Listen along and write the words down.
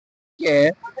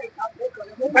ke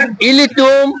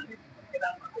ilitum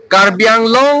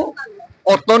Karbianglong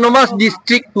Autonomous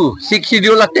District pu 6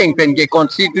 schedule ateng pen ke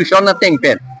constitution ateng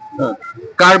pen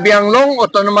Karbianglong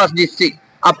Autonomous District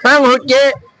apang hoke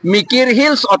Mikir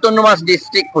Hills Autonomous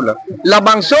District pula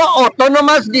labangso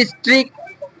Autonomous District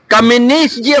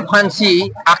kaminis je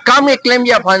phansi akam claim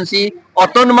je phansi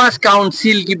Autonomous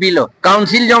Council ki bilo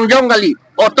council jong kali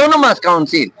Autonomous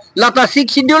Council lata 6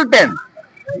 schedule pen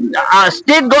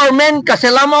state government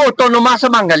kaselama autonomous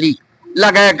bangali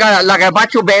laga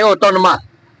bacu be autonomous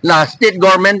la state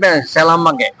government pen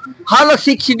selama ke halo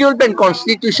 6 schedule pen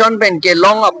constitution pen ke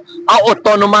long up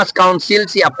autonomous council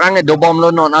si aprang dobom lo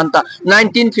non anta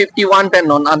 1951 pen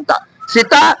non anta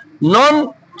sita non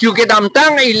chuke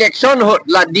damtang election hot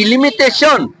la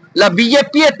delimitation la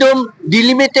BJP tum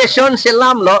delimitation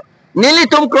selam lo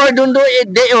nilitum kroy dundo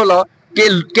de lo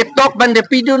ke tok bande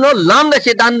pidu no lam da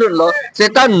setan dun lo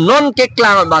setan non ke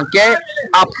klang bangke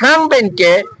aprang ben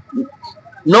ke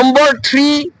number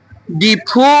 3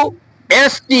 Dipu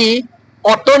ST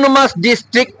Autonomous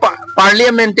District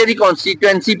Parliamentary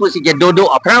Constituency pu si ke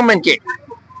dodo aprang ben ke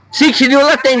 6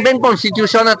 schedule teng ben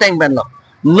constitution teng ben lo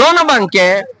non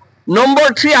bangke number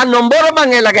 3 a number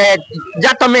bange lagay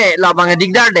jatame la bange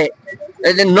digdar de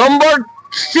number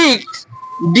 6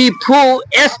 Dipu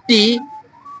ST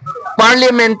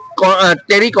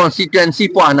Parliamentary Constituency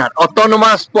po anat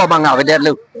autonomous po bang aveder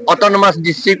autonomous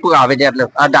district po aveder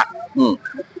ada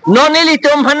non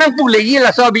elitum hanang pulegi la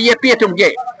so BJP tum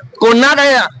ke kona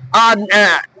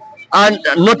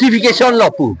notification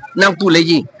lo pu nang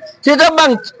pulegi seta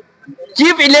bang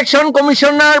Chief Election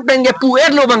Commissioner penge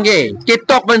puet lo bangge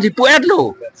ketok ban si puet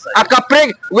lo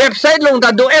akaprek website long ta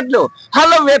do et lo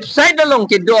halo website long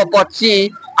ke do pot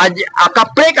si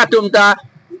akaprek atum ta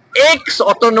X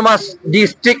Autonomous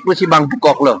District pusi bang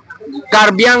pukok lo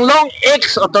Karbianglong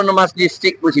X Autonomous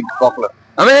District pusi pukok lo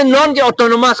ame non ke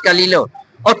autonomous kalilo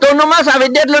autonomous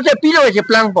avedet lo te pilo je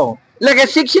plang po lage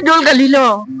 6 schedule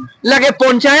kalilo lage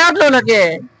panchayat lo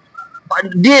lage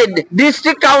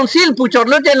district council puchor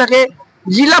lo te lage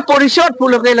jila porishod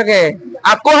pulo ke lage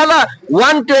ako hala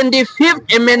 125th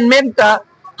amendment ta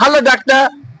hala dakta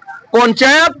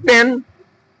panchayat pen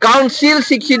council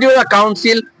 6 schedule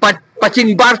council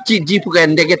paching barchi jipu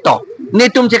gende ke to ni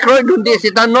tum che kroy dunde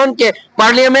sita non ke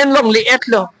parliament long li et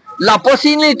lo la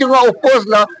posini tunga oppose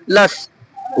la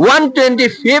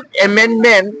 125th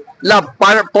amendment la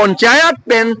panchayat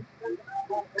pen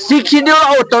 6 schedule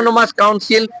autonomous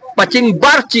council paching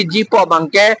barchi jipo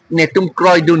bangke ne tum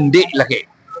kroy dunde lake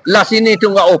la sini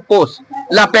tunga oppose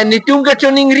la pen ni tunga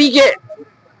choning rige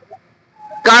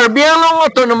Karbianglong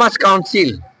Autonomous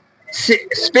Council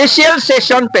special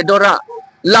session pedora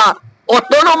la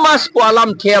autonomous po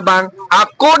alam thiabang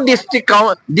ako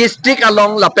district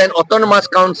along lapen autonomous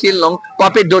council long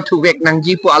pape do to vek nang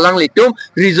ji po alang litum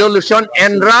resolution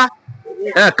enra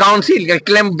council ke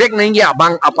claim vek nang ya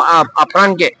bang apa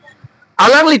aprang ke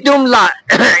alang litum la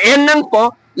enang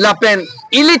po lapen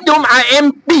ilitum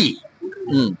AMP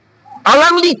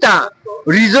alang lita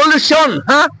resolution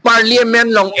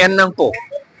parliament long enang po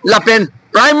lapen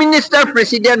Prime Minister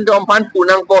President Dompan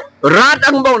punang po rat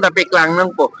ang bong dapik lang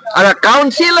nang po ala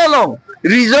council along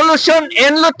resolution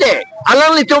enlote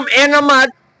alang litum enamat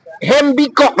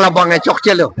hembikok labang chok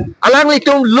chelo alang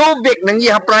litum lobek nang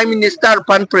iha Prime Minister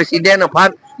pan President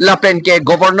pan lapen ke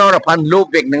Governor pan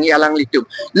lobek nang alang litum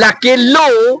lake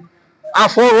lo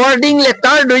a forwarding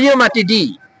letter do ye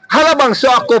matidi halabang so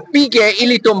ako pike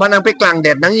ilitum manang peklang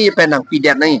der nang iha penang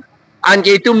pidet nang an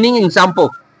ke itum ning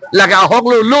sampo laga hok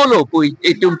lo pu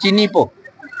itum chini po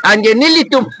ange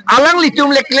nilitum alang litum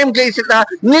le claim ke sita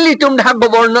nilitum dah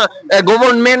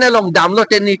government long dam lo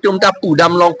ten nitum ta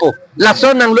pudam long po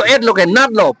lason nang lo et lo ke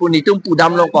nat lo pu nitum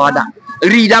pudam long po ada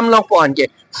ridam long po ange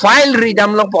file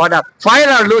ridam long po ada file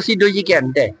ar lo si do ji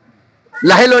kente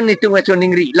lahelo nitum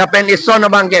choning ri la pen ison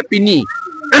bang ke pini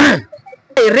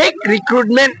direct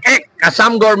recruitment act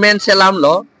Assam government selam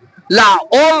lo la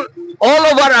all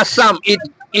over Assam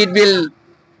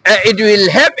it will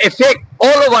have effect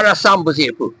all over Assam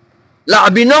posipu la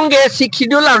abinongge 6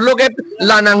 schedule loge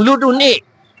la nang luduni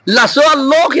la so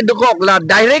lo ke dokok la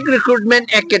direct recruitment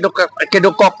ek ke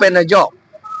dokok pen job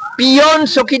pion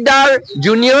sokidar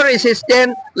junior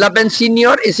assistant la pen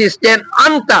senior assistant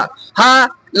anta ha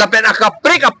la pen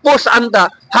akaprek post anta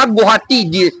ha Guwahati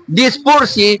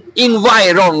dispursi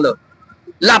environ lo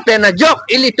la pen job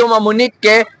ili to mamunit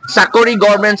ke sakori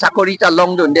government sakori ta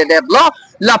long dun de lo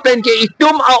la pen ke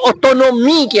itum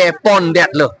autonomy ke pon det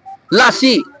lo la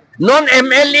si non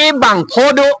MLA bang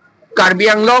podo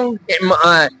Karbianglong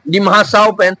di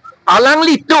Mahasau pen alang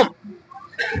litum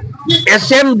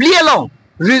assembly long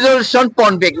resolution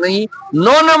pon bek nahi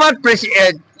non amat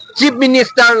chief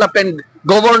minister lapen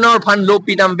governor phan lo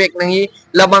pinam bek nahi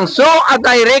labang so a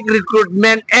direct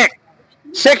recruitment act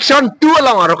section 2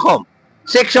 along arakom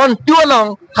section 2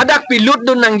 along hadak pilut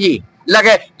dun nangji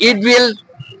lage it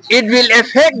will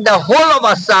affect the whole of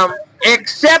Assam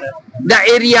except the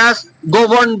areas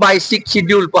governed by 6th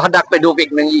schedule po hadak pedobek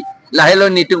nangi lahelo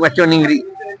nitung achoningri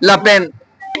lapen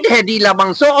hedi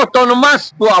labang so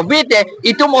autonomous po awite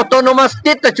itum autonomous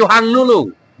state ta chuhang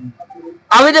nulu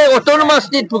awite autonomous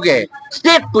state puke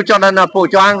state puchona na po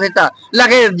chuhang seta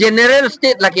lage general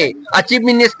state lage a chief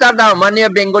minister da mania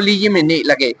bengali ji mini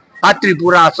lage a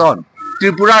tripura son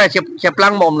tripura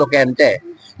cheplang mom lokente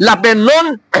lapen non